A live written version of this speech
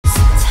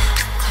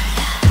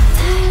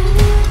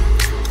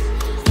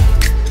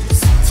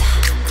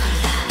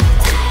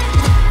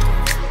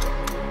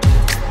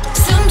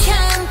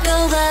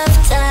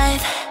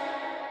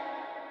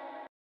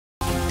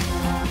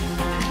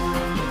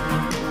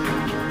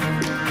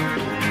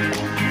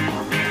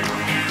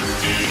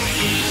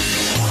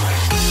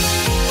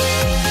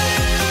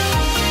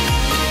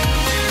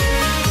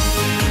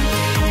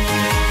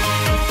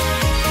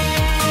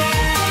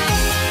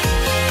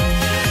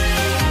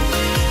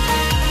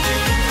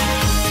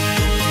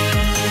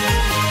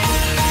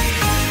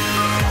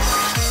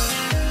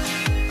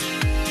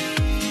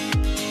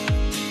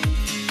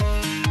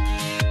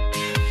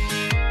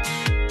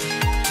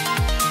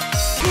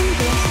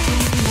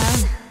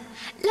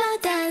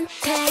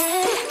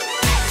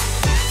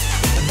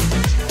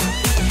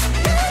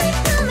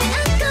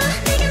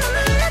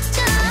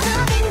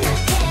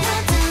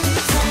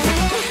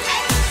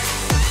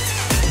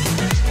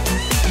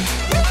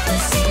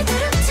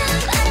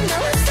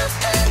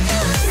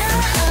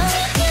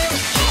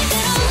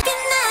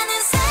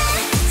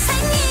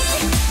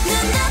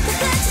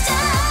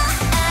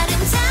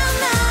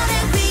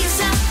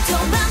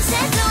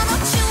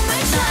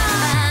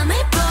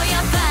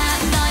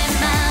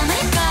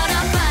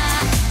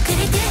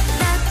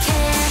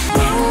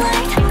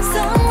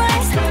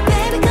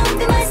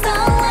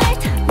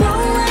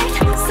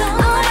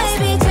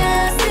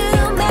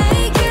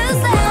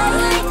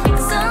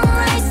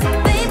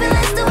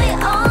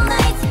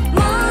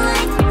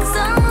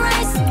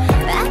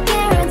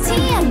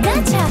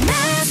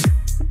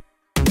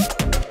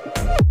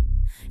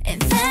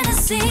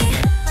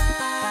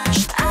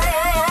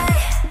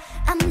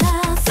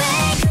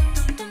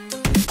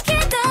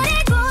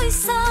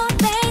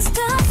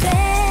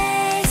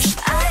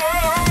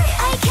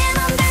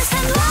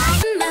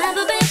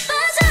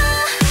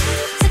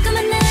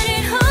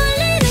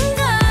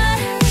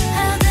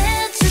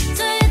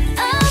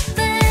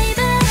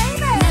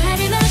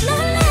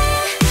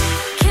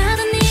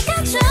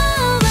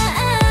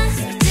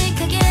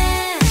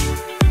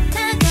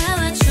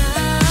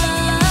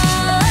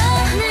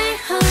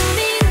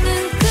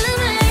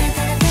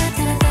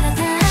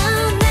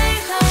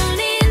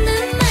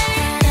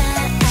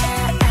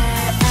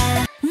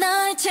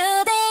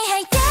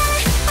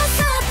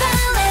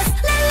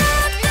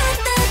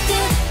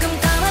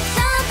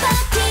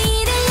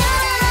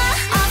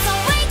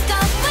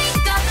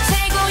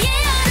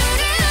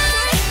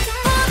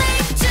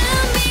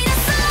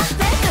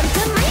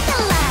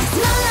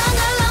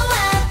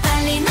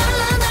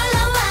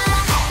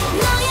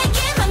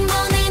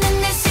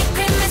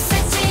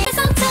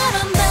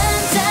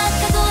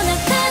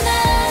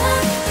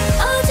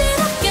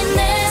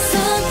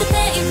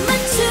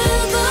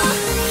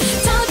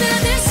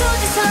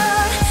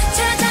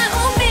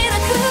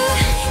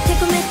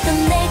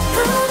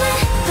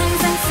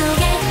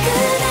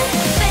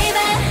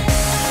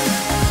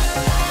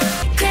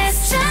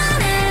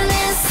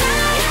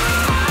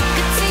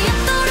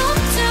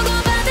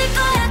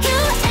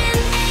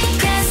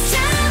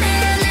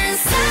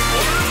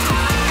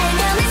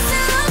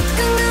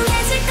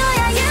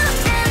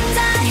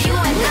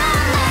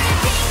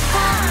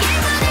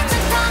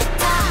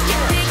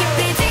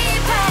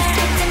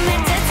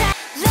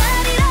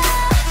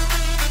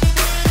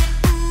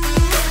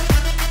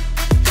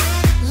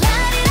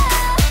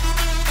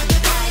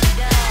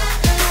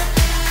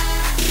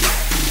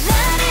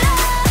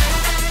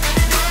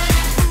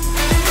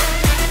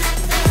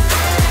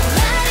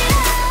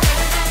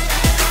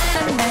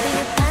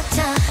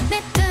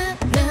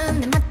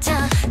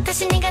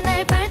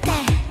때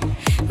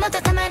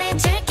모두 다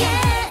말해줄게.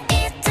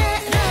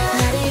 이대로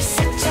나를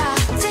스쳐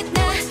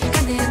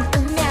지나가는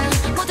운명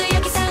모두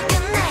여기서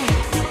끝내.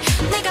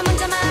 내가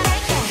먼저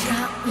말할게.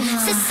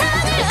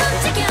 세상을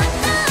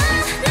움직였다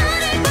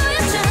너를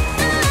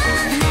보여줬다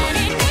나를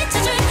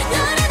비춰줄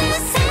너라는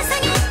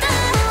세상이 있다.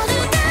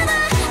 모두가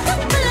다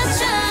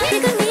불러줘.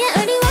 지금 위에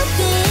우리 워비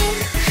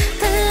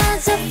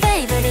불러줘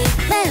favorite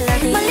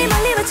melody. 멀리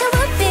멀리 외쳐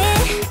워비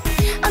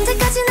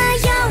언제까지나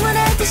영원할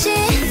듯이.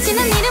 지난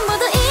일은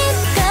모두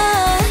잊고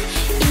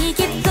이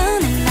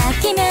기분을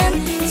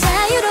맡기면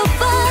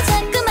자유로워.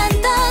 자꾸만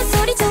더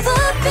소리쳐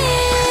워비.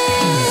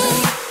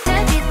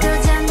 달빛도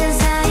잠든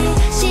사이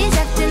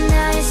시작된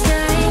너의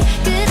스토리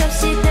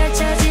끝없이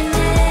펼쳐진 내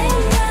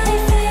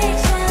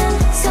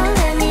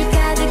설렘이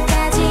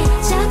가득하지.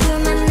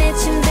 자꾸만 내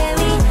침대 위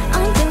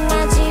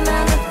엉뚱하지만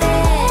어때.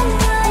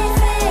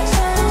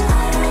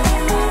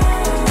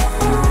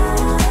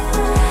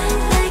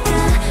 Like a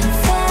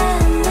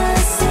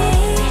fantasy.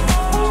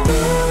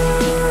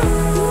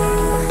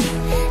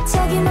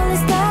 저기 멀리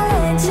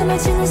starlet 춤을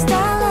추는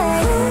star